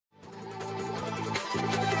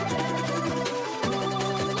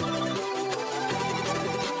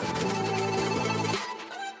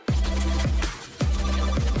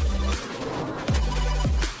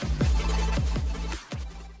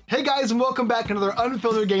guys, and welcome back to another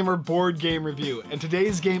Unfiltered Gamer board game review. And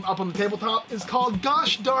today's game up on the tabletop is called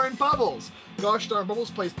Gosh Darn Bubbles. Gosh Darn Bubbles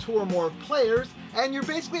plays 2 or more players, and you're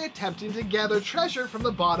basically attempting to gather treasure from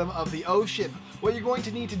the bottom of the ocean. What you're going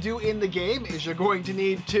to need to do in the game is you're going to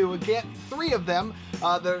need to get 3 of them,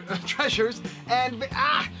 the treasures, and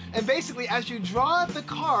basically as you draw the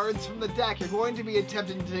cards from the deck, you're going to be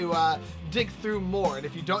attempting to dig through more. And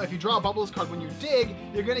if you draw a Bubbles card when you dig,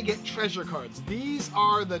 you're going to get treasure cards. These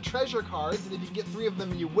are the treasure cards, and if you can get 3 of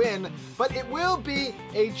them, you win. But it will be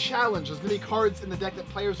a challenge. There's going to be cards in the deck that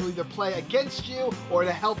players will either play against you or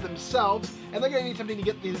to help themselves, and they're going to be attempting to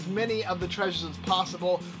get as many of the treasures as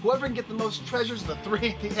possible. Whoever can get the most treasures, the 3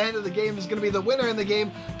 at the end of the game, is going to be the winner in the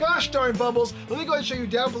game. Gosh darn Bubbles. Let me go ahead and show you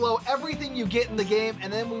down below everything you get in the game,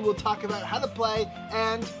 and then we will talk about how to play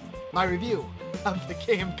and my review of the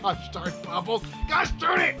game Gosh Darn Bubbles. Gosh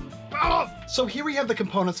darn it! Bubbles! So here we have the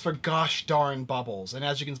components for Gosh Darn Bubbles, and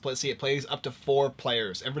as you can see, it plays up to 4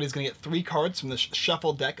 players. Everybody's gonna get 3 cards from the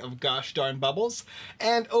shuffle deck of Gosh Darn Bubbles,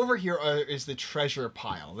 and over here is the treasure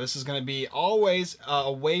pile. This is gonna be always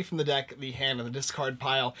away from the deck, the hand of the discard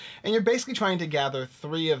pile, and you're basically trying to gather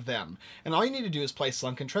 3 of them. And all you need to do is play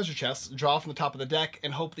Sunken Treasure Chests, draw from the top of the deck,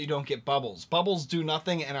 and hope that you don't get bubbles. Bubbles do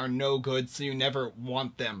nothing and are no good, so you never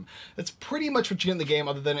want them. That's pretty much what you get in the game,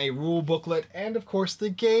 other than a rule booklet and, of course, the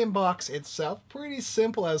game box itself. Pretty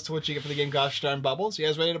simple as to what you get for the game Gosh Darn Bubbles. You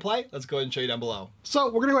guys ready to play? Let's go ahead and show you down below. So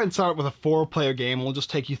we're gonna go ahead and start with a 4-player game. We'll just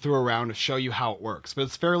take you through a round to show you how it works. But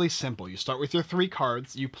it's fairly simple. You start with your 3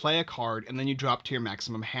 cards, you play a card, and then you drop to your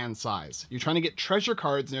maximum hand size. You're trying to get treasure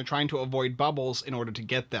cards, and you're trying to avoid bubbles in order to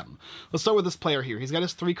get them. Let's start with this player here. He's got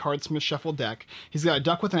his 3 cards from his shuffle deck. He's got a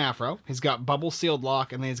duck with an afro. He's got bubble sealed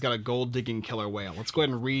lock, and then he's got a gold digging killer whale. Let's go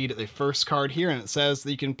ahead and read the first card here, and it says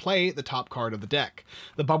that you can play the top card of the deck.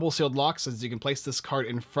 The bubble sealed lock says you can place this card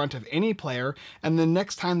in front of any player, and the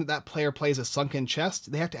next time that that player plays a sunken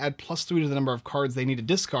chest, they have to add +3 to the number of cards they need to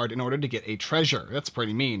discard in order to get a treasure. That's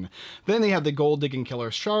pretty mean. Then they have the gold digging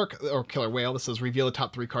killer shark, or killer whale. This says reveal the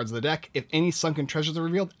top 3 cards of the deck. If any sunken treasures are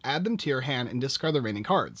revealed, add them to your hand and discard the remaining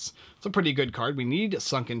cards. It's a pretty good card. We need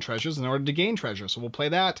sunken treasures in order to gain treasure, so we'll play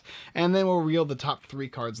that, and then we'll reveal the top 3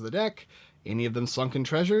 cards of the deck. Any of them sunken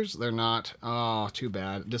treasures? They're not. Oh, too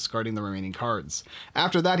bad. Discarding the remaining cards.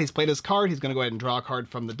 After that, he's played his card. He's going to go ahead and draw a card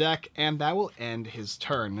from the deck, and that will end his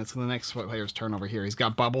turn. That's the next player's turn over here. He's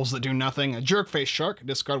got bubbles that do nothing. A jerkface shark.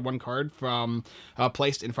 Discard 1 card from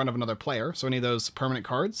placed in front of another player. So any of those permanent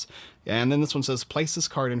cards. And then this one says place this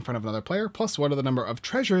card in front of another player, +1 of the number of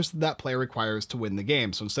treasures that player requires to win the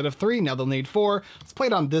game. So instead of 3, now they'll need 4. Let's play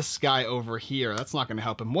it on this guy over here. That's not going to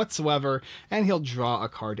help him whatsoever, and he'll draw a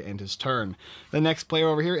card to end his turn. The next player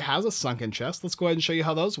over here has a sunken chest. Let's go ahead and show you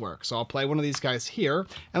how those work. So I'll play one of these guys here,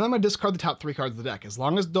 and I'm going to discard the top 3 cards of the deck. As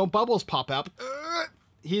long as no bubbles pop up,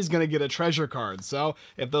 he's going to get a treasure card. So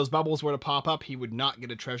if those bubbles were to pop up, he would not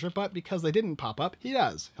get a treasure, but because they didn't pop up, he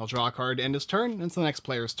does. He'll draw a card to end his turn, and it's the next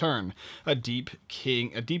player's turn. A deep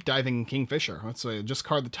diving kingfisher. Let's just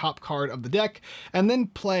card the top card of the deck, and then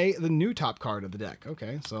play the new top card of the deck.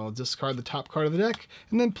 Okay, so I'll discard the top card of the deck,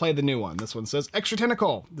 and then play the new one. This one says extra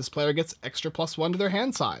tentacle. This player gets extra +1 to their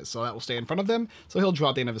hand size, so that will stay in front of them, so he'll draw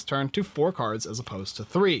at the end of his turn to 4 cards as opposed to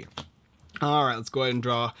 3. All right, let's go ahead and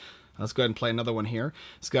draw. Let's go ahead and play another one here.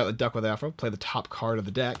 It's got the duck with afro. Play the top card of the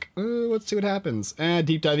deck. Let's see what happens.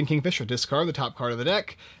 Deep diving kingfisher. Discard the top card of the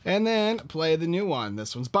deck, and then play the new one.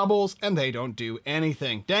 This one's bubbles, and they don't do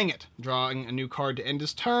anything. Dang it! Drawing a new card to end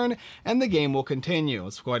his turn, and the game will continue.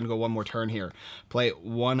 Let's go ahead and go one more turn here. Play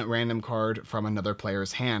 1 random card from another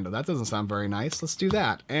player's hand. That doesn't sound very nice. Let's do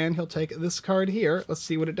that. And he'll take this card here. Let's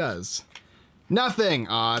see what it does. Nothing!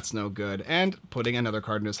 Aw, it's no good. And putting another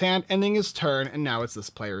card in his hand, ending his turn, and now it's this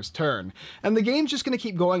player's turn. And the game's just going to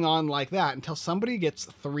keep going on like that until somebody gets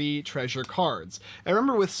 3 treasure cards. And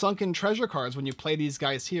remember, with sunken treasure cards, when you play these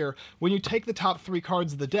guys here, when you take the top 3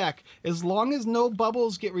 cards of the deck, as long as no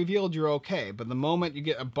bubbles get revealed, you're okay. But the moment you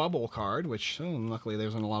get a bubble card, which, luckily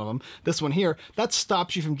there's not a lot of them, this one here, that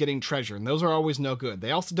stops you from getting treasure, and those are always no good.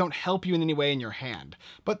 They also don't help you in any way in your hand.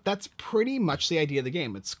 But that's pretty much the idea of the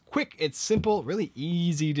game. It's quick, it's simple, really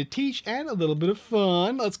easy to teach, and a little bit of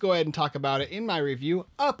fun. Let's go ahead and talk about it in my review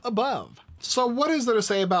up above. So what is there to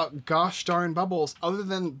say about Gosh Darn Bubbles other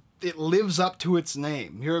than it lives up to its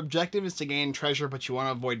name. Your objective is to gain treasure, but you want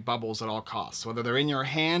to avoid bubbles at all costs. Whether they're in your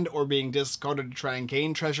hand or being discarded to try and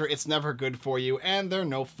gain treasure, it's never good for you, and they're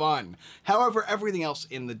no fun. However, everything else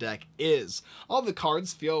in the deck is. All the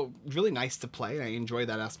cards feel really nice to play, and I enjoy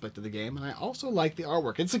that aspect of the game, and I also like the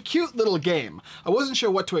artwork. It's a cute little game. I wasn't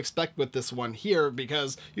sure what to expect with this one here,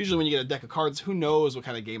 because usually when you get a deck of cards, who knows what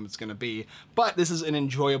kind of game it's going to be, but this is an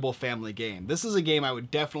enjoyable family game. This is a game I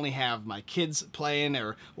would definitely have my kids playing,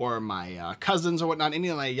 or my cousins or whatnot, any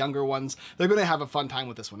of my younger ones. They're going to have a fun time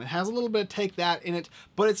with this one. It has a little bit of take that in it,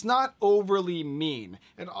 but it's not overly mean.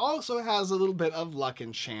 It also has a little bit of luck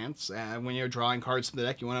and chance. When you're drawing cards from the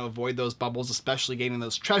deck, you want to avoid those bubbles, especially gaining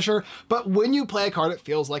those treasure. But when you play a card, it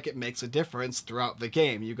feels like it makes a difference throughout the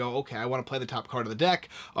game. You go, okay, I want to play the top card of the deck.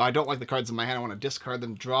 Oh, I don't like the cards in my hand. I want to discard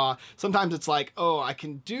them, draw. Sometimes it's like, oh, I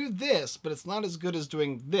can do this, but it's not as good as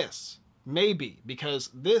doing this. Maybe,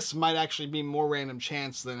 because this might actually be more random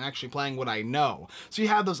chance than actually playing what I know. So you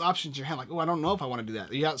have those options in your hand, like, oh, I don't know if I want to do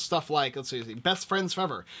that. You got stuff like, let's see, best friends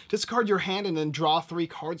forever. Discard your hand and then draw 3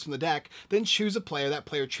 cards from the deck, then choose a player. That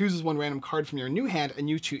player chooses one random card from your new hand, and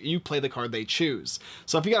you play the card they choose.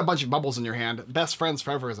 So if you got a bunch of bubbles in your hand, best friends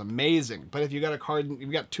forever is amazing. But if you got a card,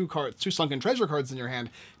 you've got 2 sunken treasure cards in your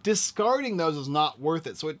hand, discarding those is not worth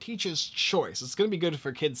it. So it teaches choice. It's going to be good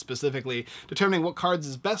for kids specifically, determining what cards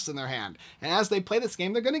is best in their hand. And as they play this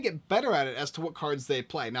game, they're going to get better at it as to what cards they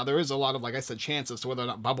play. Now, there is a lot of, like I said, chance as to whether or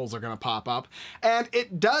not bubbles are going to pop up. And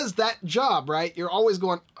it does that job, right? You're always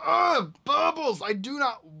going, ugh, bubbles! I do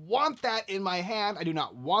not want that in my hand. I do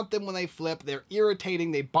not want them when they flip. They're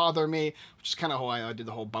irritating. They bother me, which is kind of how I did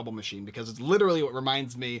the whole bubble machine, because it's literally what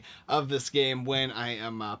reminds me of this game when I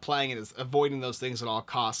am playing it, is avoiding those things at all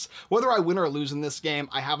costs. Whether I win or lose in this game,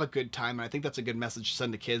 I have a good time, and I think that's a good message to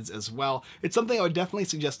send to kids as well. It's something I would definitely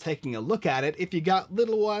suggest taking a look at it. If you got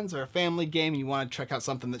little ones or a family game and you want to check out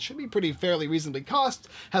something that should be pretty fairly reasonably cost,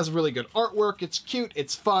 has really good artwork, it's cute,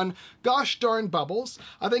 it's fun. Gosh darn bubbles.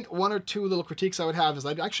 I think 1 or 2 little critiques I would have is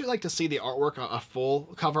I'd actually like to see the artwork, a full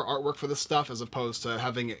cover artwork for this stuff, as opposed to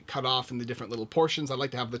having it cut off in the different little portions. I'd like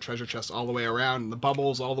to have the treasure chest all the way around and the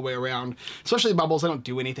bubbles all the way around. Especially bubbles, I don't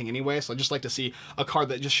do anything anyway, so I just like to see a card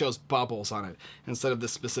that just shows bubbles on it instead of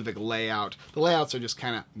this specific layout. The layouts are just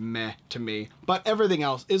kind of meh to me, but everything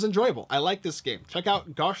else is enjoyable. I like this game. Check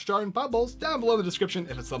out Gosh Darn Bubbles down below in the description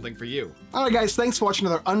if it's something for you. Alright guys, thanks for watching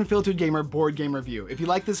another Unfiltered Gamer board game review. If you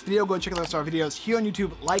like this video, go and check out the rest of our videos here on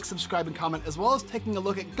YouTube. Like, subscribe, and comment, as well as taking a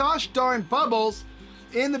look at Gosh Darn Bubbles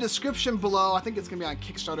in the description below. I think it's going to be on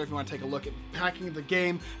Kickstarter if you want to take a look at packing the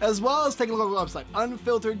game, as well as taking a look at the website,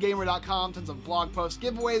 unfilteredgamer.com. Tons of blog posts,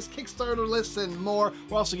 giveaways, Kickstarter lists, and more.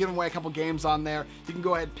 We're also giving away a couple games on there. You can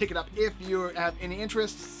go ahead and pick it up if you have any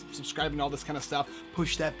interest, subscribing to all this kind of stuff.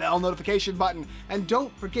 Push that bell notification button. And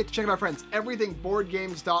don't forget to check out our friends,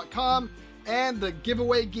 everythingboardgames.com, and the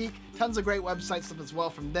Giveaway Geek. Tons of great website stuff as well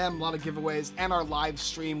from them, a lot of giveaways, and our live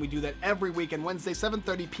stream. We do that every weekend, Wednesday,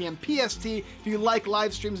 7:30 p.m. PST. If you like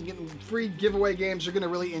live streams and getting free giveaway games, you're going to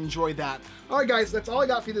really enjoy that. All right, guys, that's all I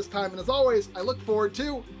got for you this time. And as always, I look forward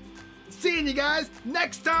to seeing you guys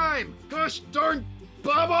next time. Gosh darn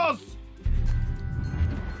bubbles!